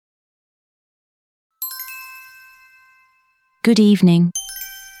Good evening,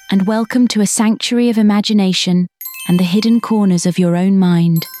 and welcome to a sanctuary of imagination and the hidden corners of your own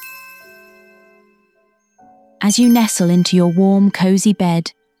mind. As you nestle into your warm, cozy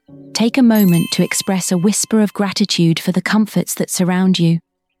bed, take a moment to express a whisper of gratitude for the comforts that surround you.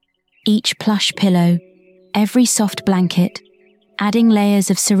 Each plush pillow, every soft blanket, adding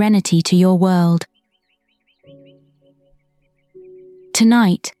layers of serenity to your world.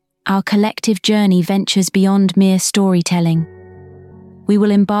 Tonight, our collective journey ventures beyond mere storytelling. We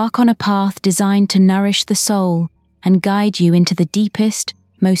will embark on a path designed to nourish the soul and guide you into the deepest,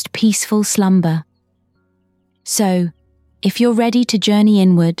 most peaceful slumber. So, if you're ready to journey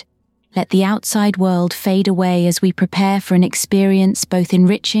inward, let the outside world fade away as we prepare for an experience both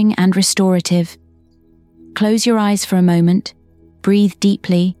enriching and restorative. Close your eyes for a moment, breathe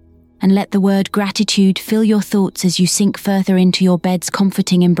deeply, and let the word gratitude fill your thoughts as you sink further into your bed's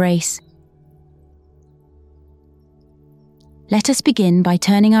comforting embrace. Let us begin by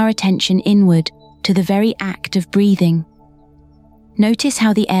turning our attention inward to the very act of breathing. Notice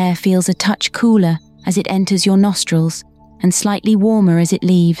how the air feels a touch cooler as it enters your nostrils and slightly warmer as it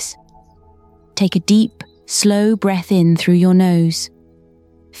leaves. Take a deep, slow breath in through your nose,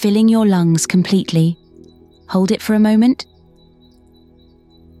 filling your lungs completely. Hold it for a moment.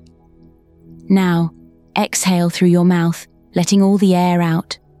 Now, exhale through your mouth, letting all the air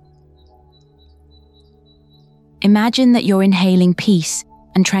out. Imagine that you're inhaling peace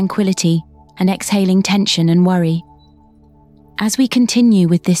and tranquility and exhaling tension and worry. As we continue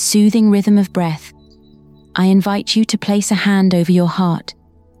with this soothing rhythm of breath, I invite you to place a hand over your heart,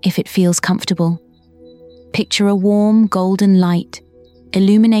 if it feels comfortable. Picture a warm, golden light,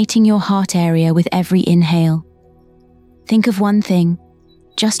 illuminating your heart area with every inhale. Think of one thing,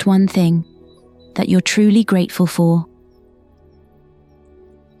 just one thing, that you're truly grateful for.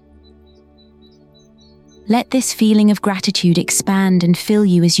 Let this feeling of gratitude expand and fill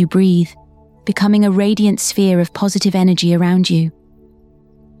you as you breathe, becoming a radiant sphere of positive energy around you.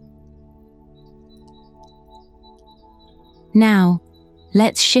 Now,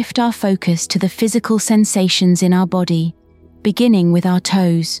 let's shift our focus to the physical sensations in our body, beginning with our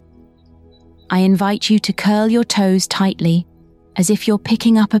toes. I invite you to curl your toes tightly, as if you're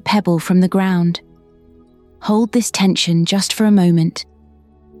picking up a pebble from the ground. Hold this tension just for a moment.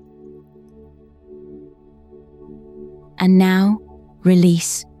 And now,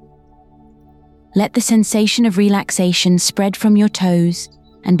 release. Let the sensation of relaxation spread from your toes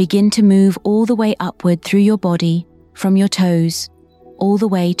and begin to move all the way upward through your body, from your toes, all the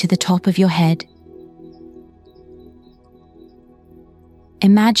way to the top of your head.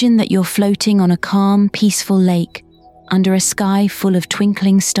 Imagine that you're floating on a calm, peaceful lake under a sky full of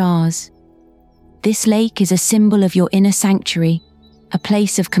twinkling stars. This lake is a symbol of your inner sanctuary, a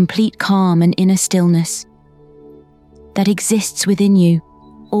place of complete calm and inner stillness that exists within you,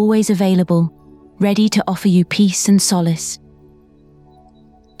 always available, ready to offer you peace and solace.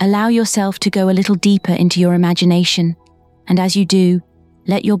 Allow yourself to go a little deeper into your imagination, and as you do,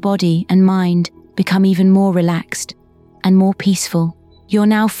 let your body and mind become even more relaxed and more peaceful. You're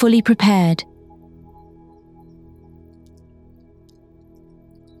now fully prepared.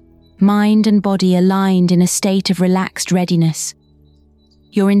 Mind and body aligned in a state of relaxed readiness.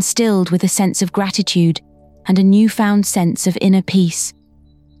 You're instilled with a sense of gratitude and a newfound sense of inner peace.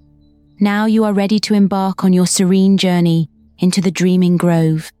 Now you are ready to embark on your serene journey into the dreaming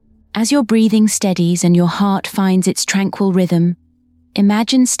grove. As your breathing steadies and your heart finds its tranquil rhythm,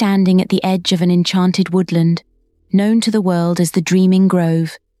 imagine standing at the edge of an enchanted woodland, known to the world as the Dreaming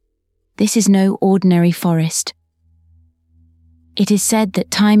Grove. This is no ordinary forest. It is said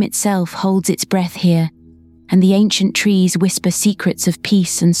that time itself holds its breath here, and the ancient trees whisper secrets of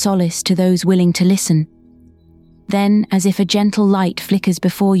peace and solace to those willing to listen. Then, as if a gentle light flickers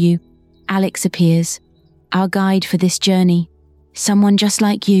before you, Alex appears, our guide for this journey, someone just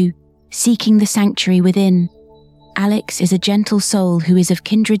like you, seeking the sanctuary within. Alex is a gentle soul who is of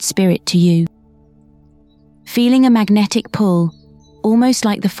kindred spirit to you. Feeling a magnetic pull, almost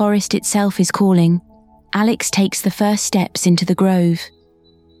like the forest itself is calling, Alex takes the first steps into the grove.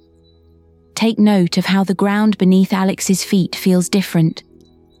 Take note of how the ground beneath Alex's feet feels different,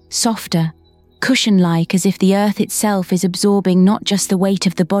 softer, cushion-like, as if the earth itself is absorbing not just the weight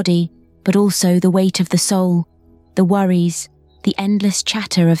of the body, but also the weight of the soul, the worries, the endless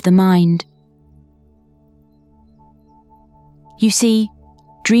chatter of the mind. You see,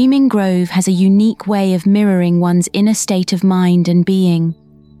 Dreaming Grove has a unique way of mirroring one's inner state of mind and being.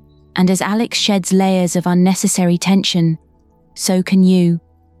 And as Alex sheds layers of unnecessary tension, so can you.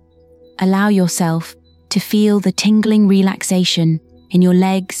 Allow yourself to feel the tingling relaxation in your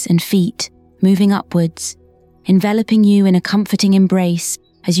legs and feet moving upwards, enveloping you in a comforting embrace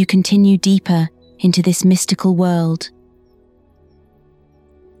as you continue deeper into this mystical world.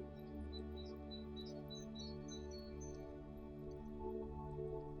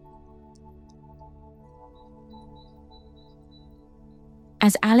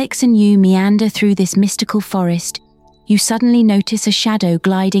 As Alex and you meander through this mystical forest, you suddenly notice a shadow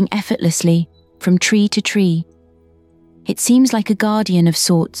gliding effortlessly from tree to tree. It seems like a guardian of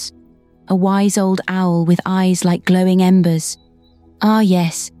sorts, a wise old owl with eyes like glowing embers. Ah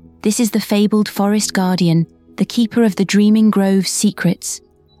yes, this is the fabled forest guardian, the keeper of the dreaming grove's secrets.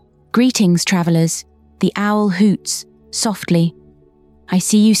 Greetings, travellers, the owl hoots, softly. I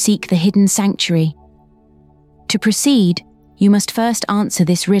see you seek the hidden sanctuary. To proceed, you must first answer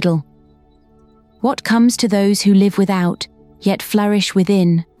this riddle. What comes to those who live without, yet flourish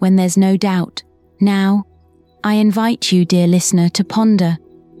within when there's no doubt? Now, I invite you, dear listener, to ponder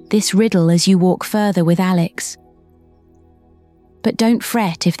this riddle as you walk further with Alex. But don't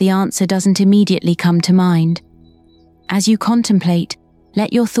fret if the answer doesn't immediately come to mind. As you contemplate,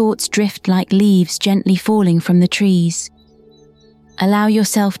 let your thoughts drift like leaves gently falling from the trees. Allow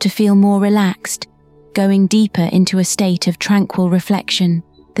yourself to feel more relaxed, going deeper into a state of tranquil reflection.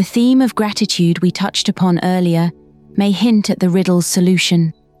 The theme of gratitude we touched upon earlier may hint at the riddle's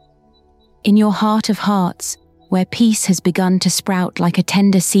solution. In your heart of hearts, where peace has begun to sprout like a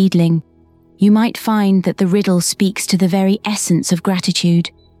tender seedling, you might find that the riddle speaks to the very essence of gratitude,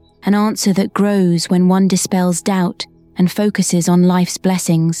 an answer that grows when one dispels doubt and focuses on life's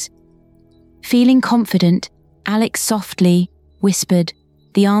blessings. Feeling confident, Alex softly whispered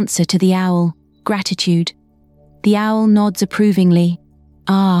the answer to the owl: gratitude. The owl nods approvingly.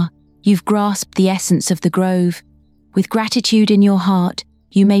 Ah, you've grasped the essence of the grove. With gratitude in your heart,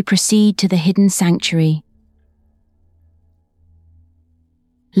 you may proceed to the hidden sanctuary.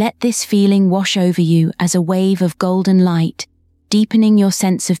 Let this feeling wash over you as a wave of golden light, deepening your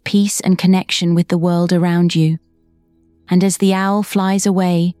sense of peace and connection with the world around you. And as the owl flies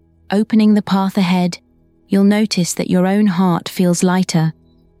away, opening the path ahead, you'll notice that your own heart feels lighter,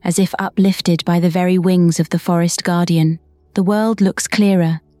 as if uplifted by the very wings of the forest guardian. The world looks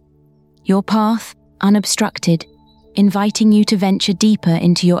clearer. Your path, unobstructed, inviting you to venture deeper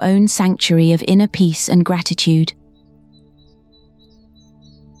into your own sanctuary of inner peace and gratitude.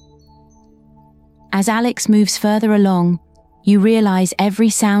 As Alex moves further along, you realize every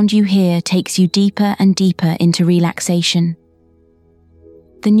sound you hear takes you deeper and deeper into relaxation.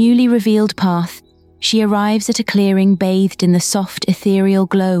 The newly revealed path, she arrives at a clearing bathed in the soft ethereal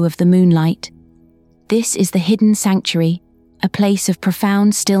glow of the moonlight. This is the hidden sanctuary, a place of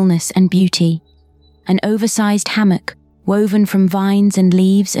profound stillness and beauty. An oversized hammock, woven from vines and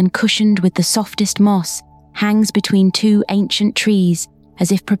leaves and cushioned with the softest moss, hangs between two ancient trees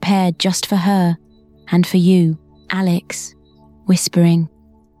as if prepared just for her and for you, Alex, whispering,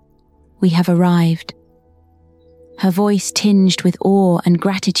 "We have arrived." Her voice tinged with awe and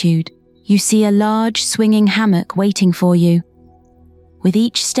gratitude. You see a large swinging hammock waiting for you. With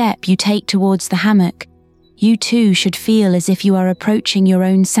each step you take towards the hammock, you too should feel as if you are approaching your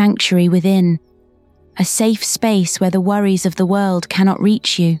own sanctuary within, a safe space where the worries of the world cannot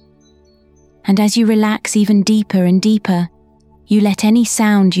reach you. And as you relax even deeper and deeper, you let any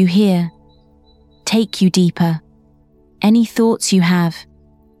sound you hear take you deeper. Any thoughts you have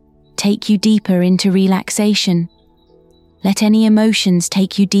take you deeper into relaxation. Let any emotions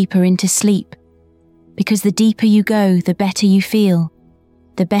take you deeper into sleep, because the deeper you go, the better you feel.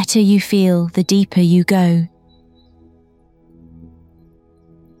 The better you feel, the deeper you go.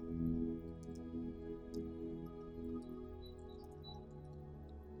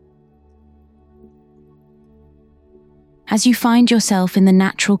 As you find yourself in the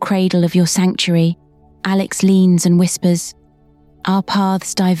natural cradle of your sanctuary, Alex leans and whispers, "Our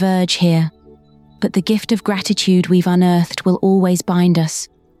paths diverge here, but the gift of gratitude we've unearthed will always bind us.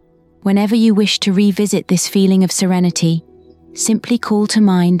 Whenever you wish to revisit this feeling of serenity, simply call to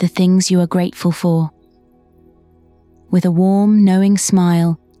mind the things you are grateful for." With a warm, knowing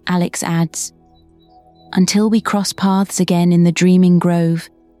smile, Alex adds, "Until we cross paths again in the dreaming grove,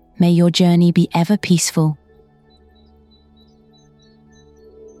 may your journey be ever peaceful."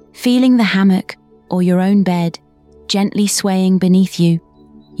 Feeling the hammock, or your own bed, gently swaying beneath you,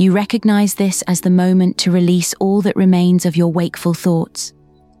 you recognize this as the moment to release all that remains of your wakeful thoughts.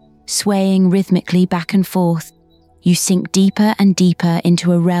 Swaying rhythmically back and forth, you sink deeper and deeper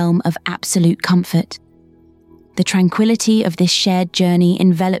into a realm of absolute comfort. The tranquility of this shared journey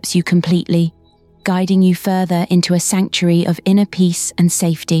envelops you completely, guiding you further into a sanctuary of inner peace and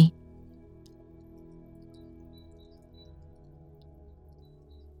safety.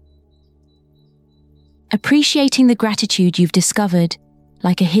 Appreciating the gratitude you've discovered,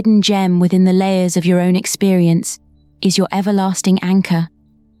 like a hidden gem within the layers of your own experience, is your everlasting anchor.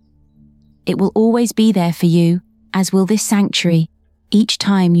 It will always be there for you, as will this sanctuary, each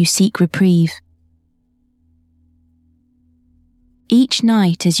time you seek reprieve. Each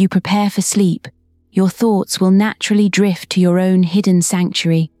night as you prepare for sleep, your thoughts will naturally drift to your own hidden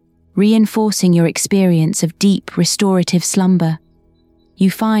sanctuary, reinforcing your experience of deep, restorative slumber. You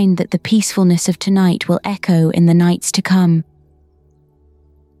find that the peacefulness of tonight will echo in the nights to come,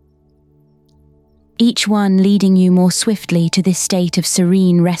 each one leading you more swiftly to this state of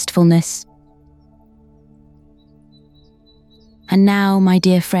serene restfulness. And now, my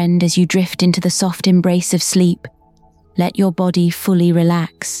dear friend, as you drift into the soft embrace of sleep, let your body fully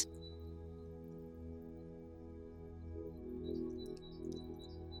relax.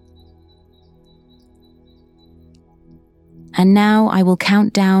 And now I will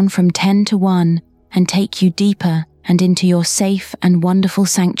count down from 10 to 1 and take you deeper and into your safe and wonderful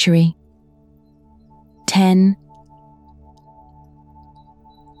sanctuary. 10,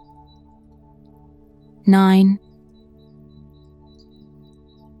 9,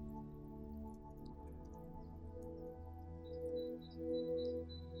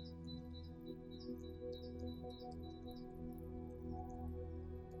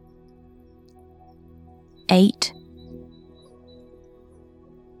 8,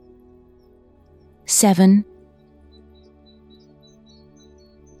 7,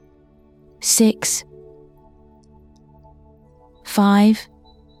 6, 5,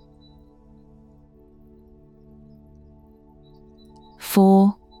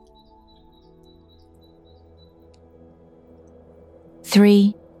 4,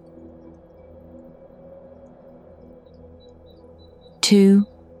 3, 2,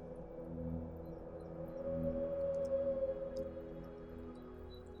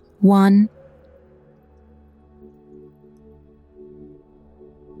 1.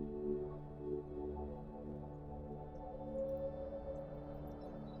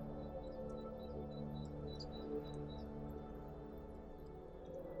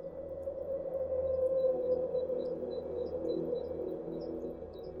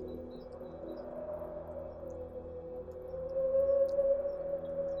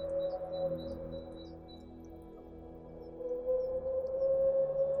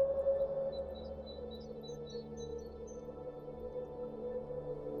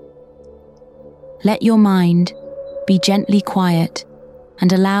 Let your mind be gently quiet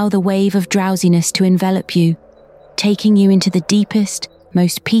and allow the wave of drowsiness to envelop you, taking you into the deepest,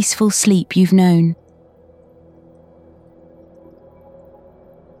 most peaceful sleep you've known.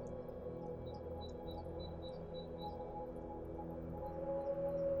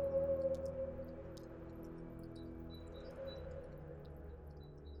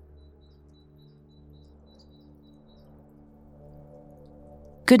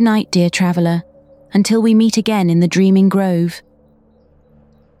 Good night, dear traveller, until we meet again in the dreaming grove.